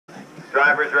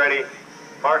Driver's ready.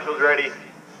 Marshal's ready.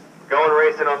 Going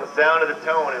racing on the sound of the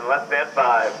tone in less than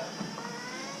 5.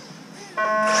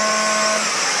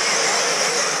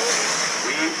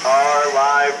 We are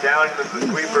live down into the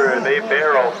sweeper. They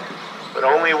barrel, but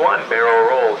only one barrel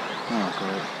rolls. Oh,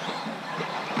 great.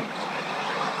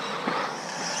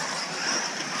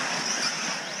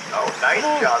 Oh,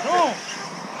 nice Johnson.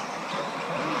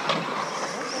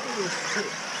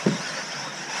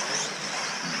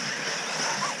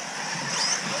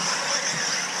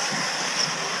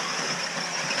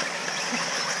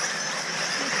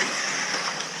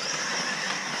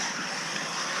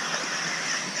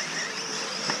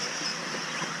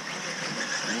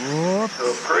 So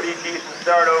a pretty decent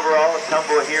start overall, a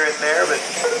tumble here and there, but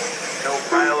no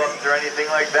pile-ups or anything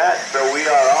like that. So we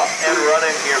are off and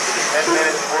running here for the 10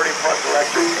 minutes, 40 plus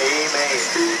electric A main.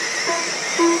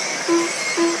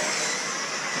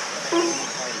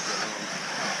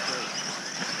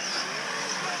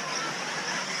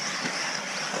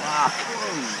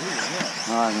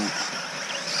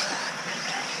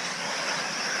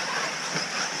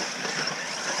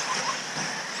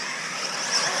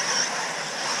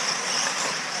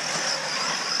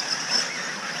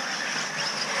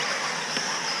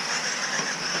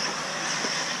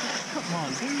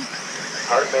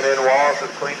 Hartman and Wallace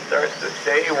with clean starts to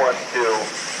stay 1-2.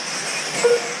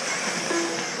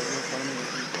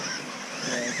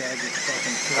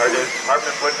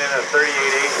 Hartman putting in a 38.8,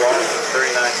 Wallace with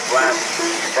 39 flat,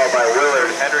 followed by Willard,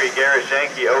 Henry,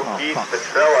 Garashanki, O'Keefe,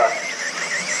 Petrella,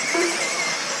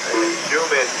 and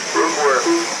Schumann, Brugler,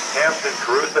 Hampton,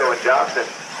 Caruso, and Johnson.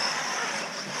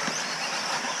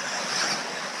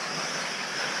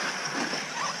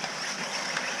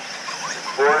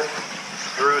 Fourth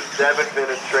through 7th in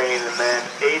a train, and then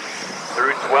 8th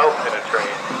through 12th in a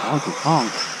train. Honky honk.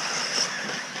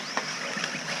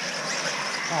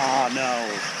 Oh no.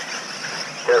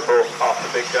 Careful off the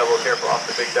big double, careful off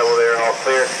the big double there, all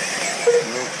clear.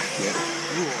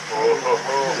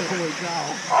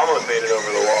 Almost made it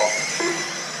over the wall.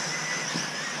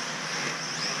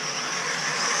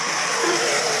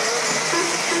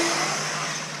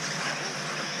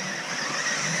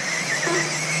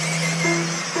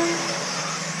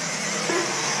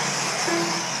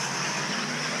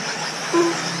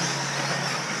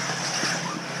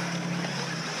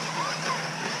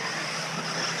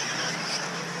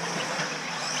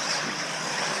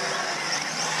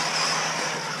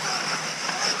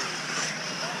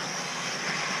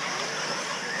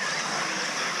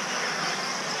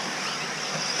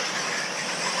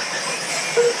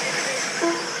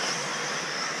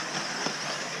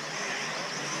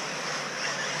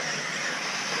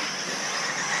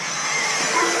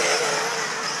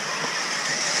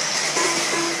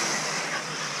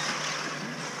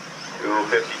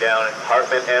 Down, and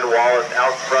Hartman and Wallace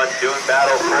out front doing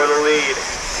battle for the lead.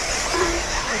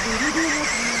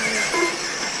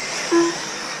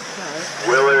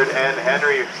 Willard and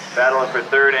Henry battling for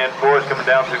 3rd and 4th, coming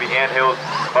down through the anthills,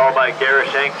 followed by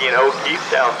Garashanki and O'Keefe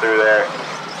down through there.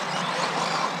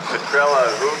 Petrella,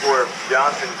 Hoogworth,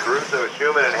 Johnson, Caruso,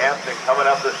 Schumann, and Hampton coming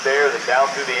up the stairs and down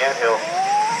through the anthill.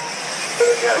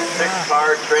 We got a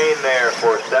 6-car train there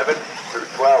for 7th through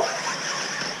 12th.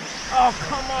 Oh,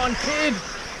 come on, kid!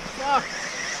 Fuck!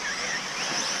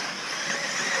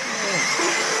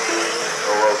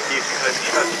 Oh, well, Keith's gonna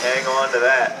just hang on to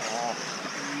that.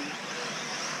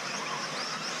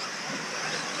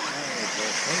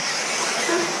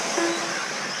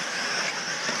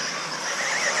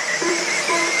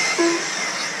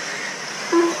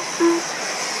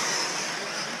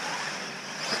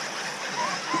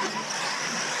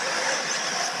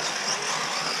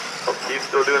 Oh, Keith's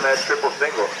still doing that triple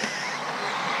single.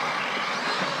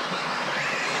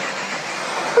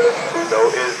 So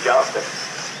is Johnson.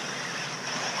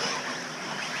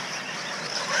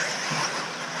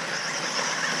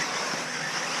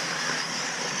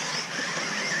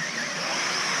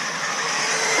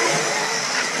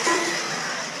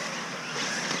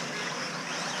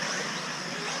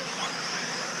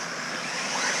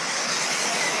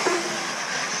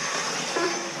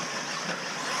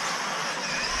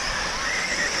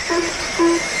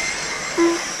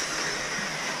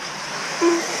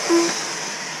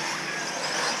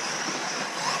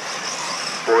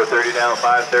 Down,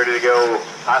 5:30 to go.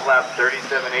 Hot lap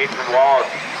 37.8 from Wallace,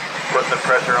 putting the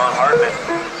pressure on Hartman.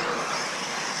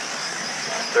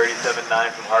 37.9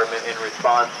 from Hartman in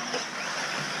response,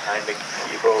 trying to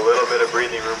keep a little bit of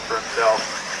breathing room for himself.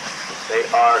 They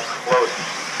are close.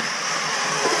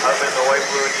 Hartman in the white,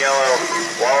 blue, and yellow.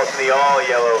 Wallace in the all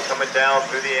yellow, coming down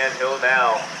through the anthill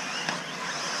now.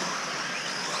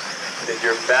 It is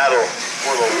your battle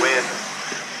for the win.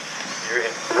 Your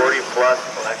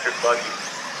electric buggy.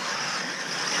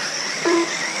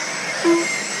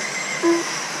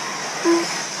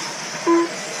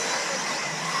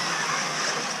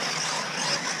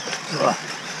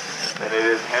 And it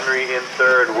is Henry in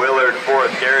third, Willard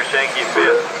fourth, Garashanky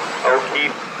fifth,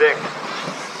 O'Keefe sixth,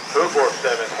 Hooborg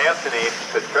seventh, Hampton eighth,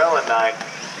 Petrella ninth,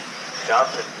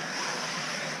 Johnson.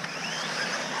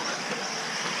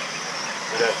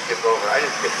 Did I skip over? I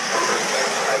didn't skip the number.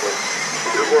 I was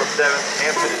Hooborg seventh,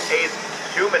 Hampton eighth,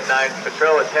 Schumann ninth,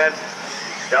 Petrella 10th,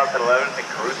 Johnson 11th, and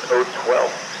Caruso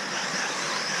 12th.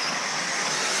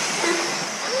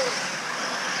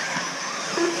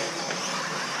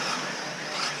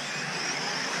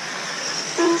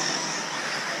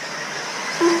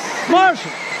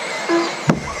 Marshall!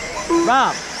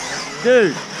 Rob!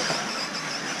 Dude!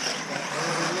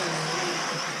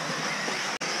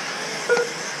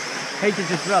 Hate to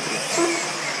disrupt you.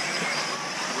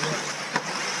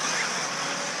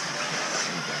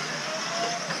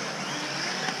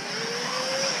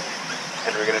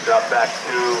 And we're going to drop back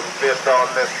to fifth on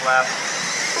this lap.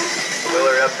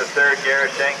 Willard up to third,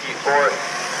 Garashanky fourth.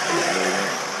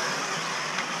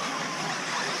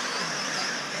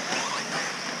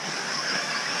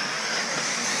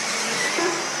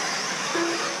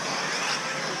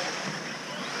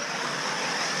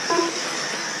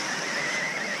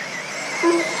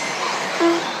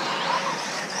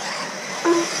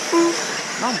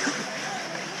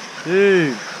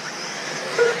 Dude.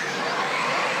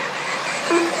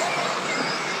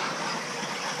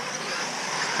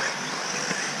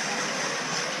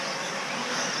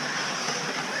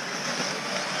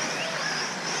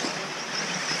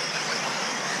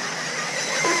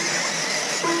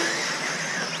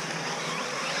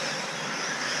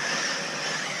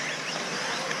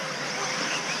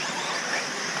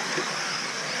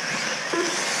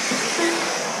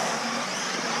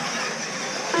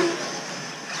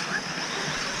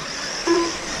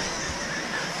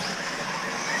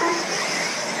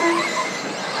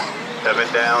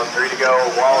 Seven down, three to go.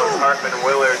 Wallace, Hartman,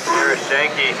 Willard,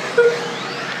 Garashanky,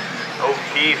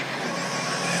 O'Keefe.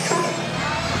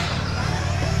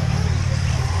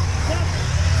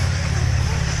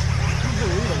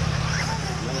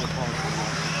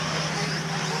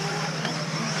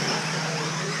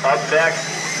 Up next,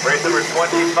 race number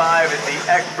 25 is the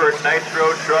Expert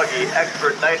Nitro Truggy.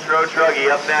 Expert Nitro Truggy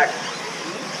up next.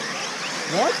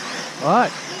 What?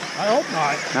 What? I hope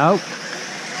not. Nope.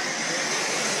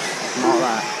 All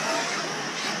right.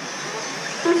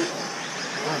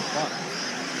 Oh, fuck.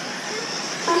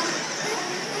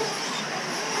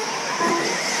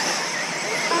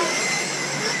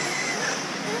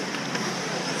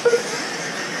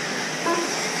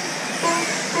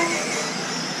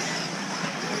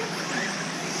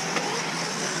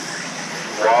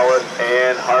 Wallace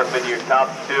and Hartman, your top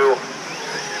two.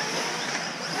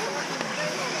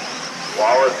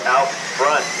 Wallace out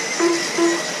front.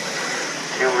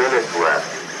 2 minutes left.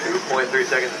 2.3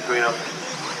 seconds between them.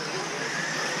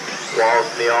 Wallace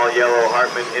in the all yellow,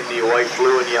 Hartman in the white,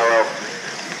 blue, and yellow.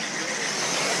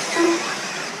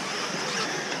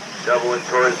 Doubling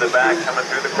towards the back, coming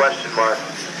through the question mark.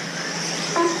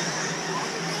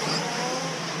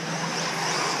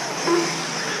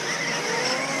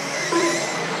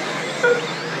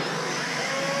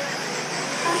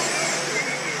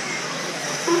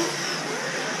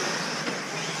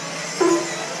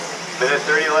 Minute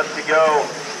 30 left to go.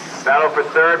 Battle for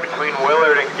third between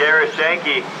Willard and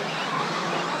Garashanky.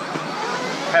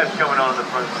 Pat's coming on the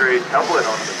front straight, tumbling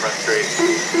onto the front straight.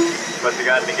 Must have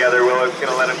gotten together. Willard's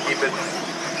gonna let him keep it.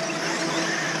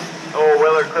 Oh,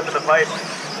 Willard clipping the pipe.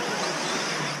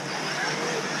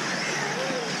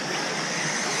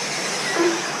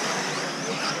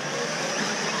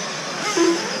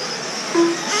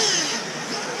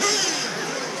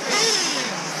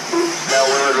 Now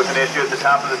Willard with an issue at the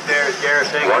top of the stairs.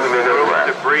 Garashanky room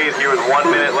to breathe. Here with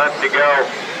 1 minute left to go.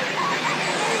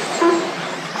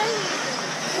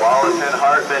 Wallace and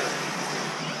Hartman.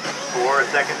 4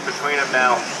 seconds between them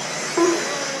now.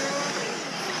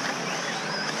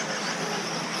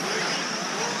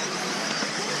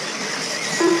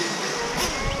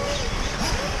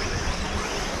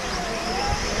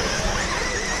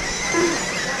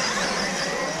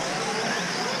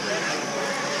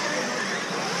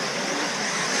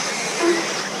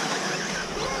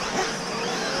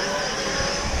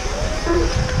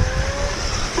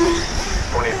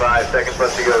 Seconds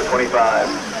left to go, 25.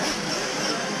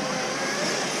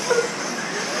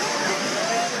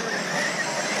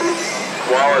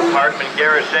 Wallace, Hartman,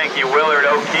 Garashanky, Willard,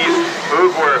 O'Keefe,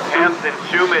 Bugworth, Hampton,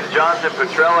 Schumann, Johnson,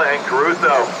 Petrella, and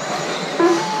Caruso.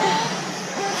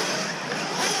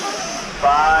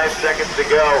 5 seconds to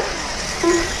go.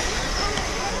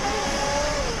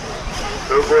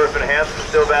 Hoogworth and Hanson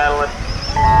still battling.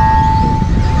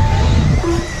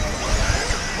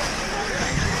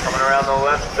 Coming around the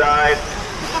left side.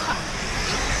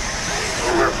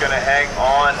 Hoogworth's going to hang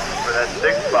on for that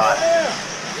 6th spot.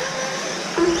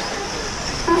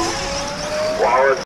 Wallace